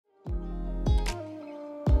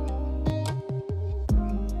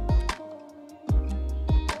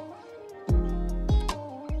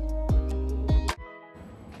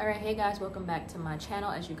Alright, hey guys, welcome back to my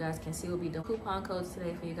channel. As you guys can see, we'll be doing coupon codes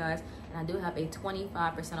today for you guys, and I do have a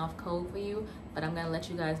 25% off code for you, but I'm gonna let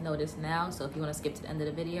you guys know this now. So if you want to skip to the end of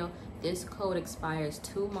the video, this code expires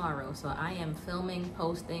tomorrow. So I am filming,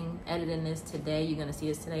 posting, editing this today. You're gonna see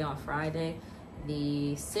this today on Friday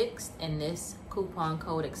the 6th, and this coupon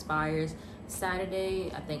code expires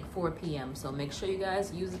Saturday, I think 4 p.m. So make sure you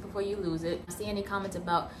guys use it before you lose it. If I see any comments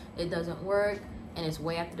about it doesn't work and it's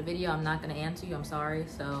way after the video, I'm not going to answer you. I'm sorry.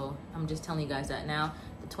 So I'm just telling you guys that now.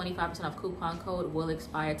 The 25% off coupon code will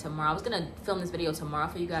expire tomorrow. I was going to film this video tomorrow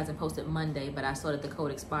for you guys and post it Monday, but I saw that the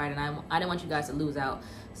code expired and I didn't want you guys to lose out.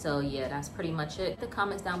 So yeah, that's pretty much it. The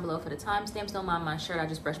comments down below for the timestamps. Don't mind my shirt. I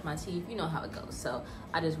just brushed my teeth. You know how it goes. So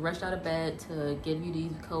I just rushed out of bed to give you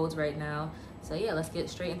these codes right now. So yeah, let's get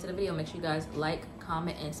straight into the video. Make sure you guys like,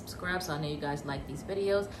 comment, and subscribe so I know you guys like these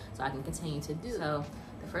videos so I can continue to do so.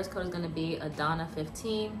 The first code is going to be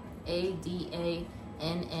Adana15,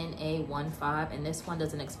 ADANNA15, and this one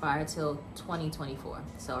doesn't expire till 2024.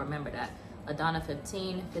 So remember that.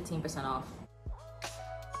 Adana15, 15% off.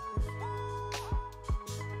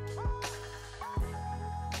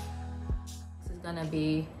 This is going to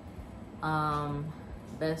be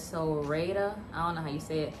Besorada. I don't know how you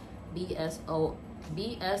say it. BSORAIDA.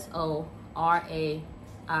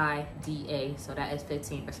 So that is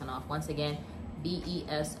 15% off. Once again,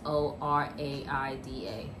 BESORAIDA.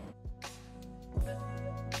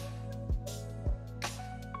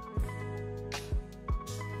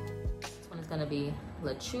 This one is gonna be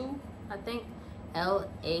LaChu, I think.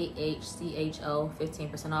 LAHCHO,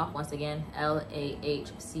 15% off. Once again,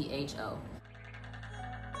 LAHCHO.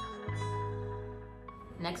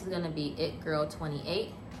 Next is gonna be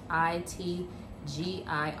ItGirl28,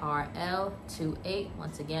 ITGIRL28.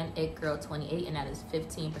 Once again, ItGirl28, and that is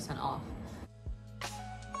 15% off.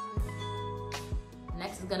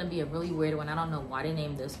 Next is gonna be a really weird one. I don't know why they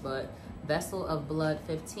named this, but Vessel of Blood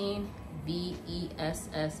 15,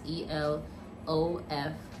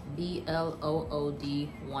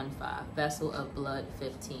 VESSELOFBLOOD15. Vessel of Blood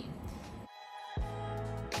 15.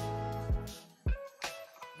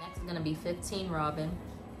 Next is gonna be 15 Robin,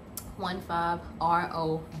 15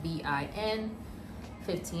 ROBIN,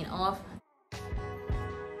 15 off.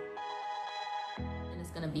 And it's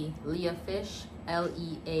gonna be Leah Fish,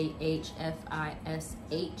 LEAHFISH,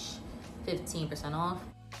 15% off.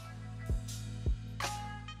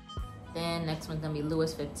 Then next one's gonna be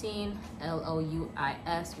Lewis 15,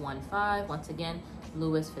 LOUIS15. Once again,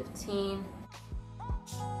 Lewis 15.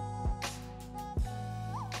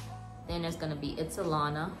 Then there's gonna be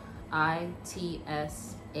Itzalana,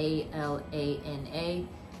 ITSALANA,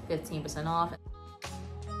 15% off.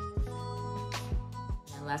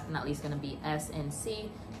 And last but not least, gonna be SNC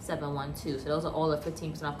 712. So those are all the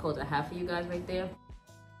 15% off codes I have for you guys right there.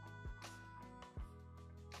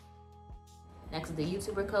 Next is the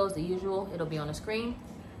YouTuber codes, the usual. It'll be on the screen.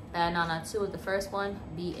 Badnana2 is the first one,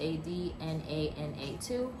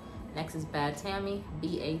 BADNANA2. Next is Bad Tammy,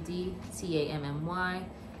 BADTAMMY.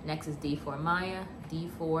 Next is D4 Maya,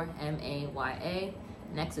 D4MAYA.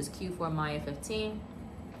 Next is Q4 Maya 15,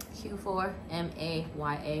 Q4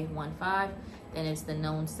 MAYA15. Then it's the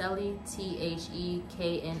Known Selly,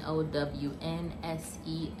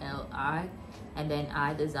 THEKNOWNSELI. And then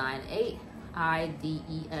I Design 8,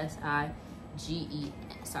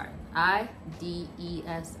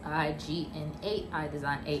 IDESIGN8, I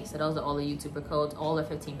Design 8. So those are all the YouTuber codes, all are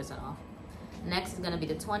 15% off. Next is going to be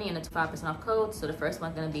the 20 and the 5% off codes. So the first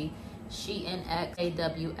one's going to be Shein X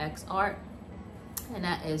AWX Art, and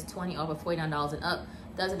that is 20 off of $49 and up.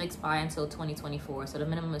 Doesn't expire until 2024. So the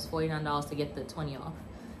minimum is $49 to get the 20 off.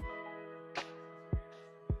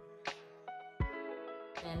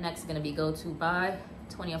 And next is going to be Go To Buy,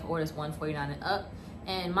 20 off orders $149 and up.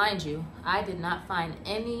 And mind you, I did not find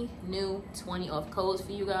any new 20 off codes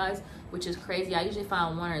for you guys, which is crazy. I usually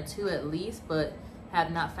find one or two at least, but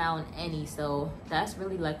have not found any. So that's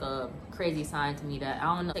really like a crazy sign to me that,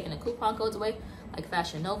 I don't know, taking the coupon codes away like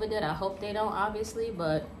Fashion Nova did. I hope they don't, obviously,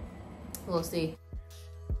 but we'll see.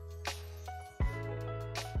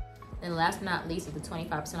 Then last but not least is the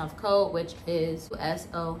 25% off code, which is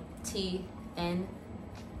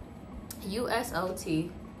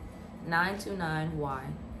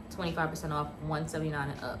USOT929Y, 25% off, $179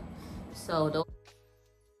 and up. So those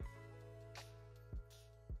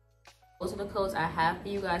are the codes I have for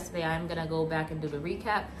you guys today. I'm gonna go back and do the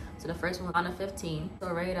recap. So the first one was Adana15,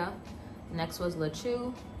 Sorada. Next was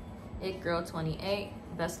LaChu, ItGirl28,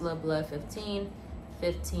 Vessel of Blood 15,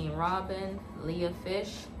 15 Robin, Leah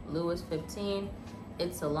Fish, Lewis 15,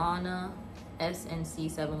 Itzalana, SNC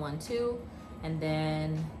 712, and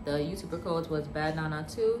then the YouTuber codes was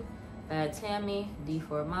Badnana2, Bad Tammy, D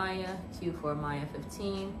for Maya, Q for Maya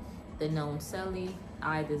 15, The Known Selly,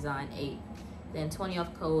 I Design 8. Then 20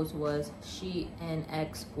 off codes was She and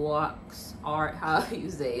X Walks Art, however you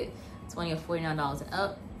say it. 20 off $49 and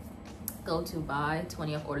up. Go to buy,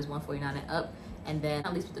 20 off orders $149 and up. And then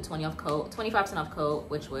at least with the 20 off code, 25% off code,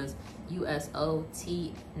 which was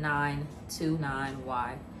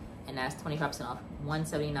USOT929Y. And that's 25% off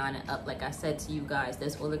 $179 and up. Like I said to you guys,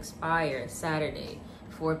 this will expire Saturday,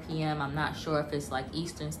 4 p.m. I'm not sure if it's like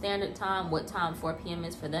Eastern Standard Time, what time 4 p.m.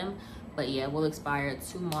 is for them. But yeah, it will expire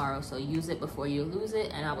tomorrow. So use it before you lose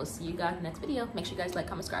it. And I will see you guys in the next video. Make sure you guys like,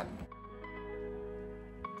 comment, subscribe.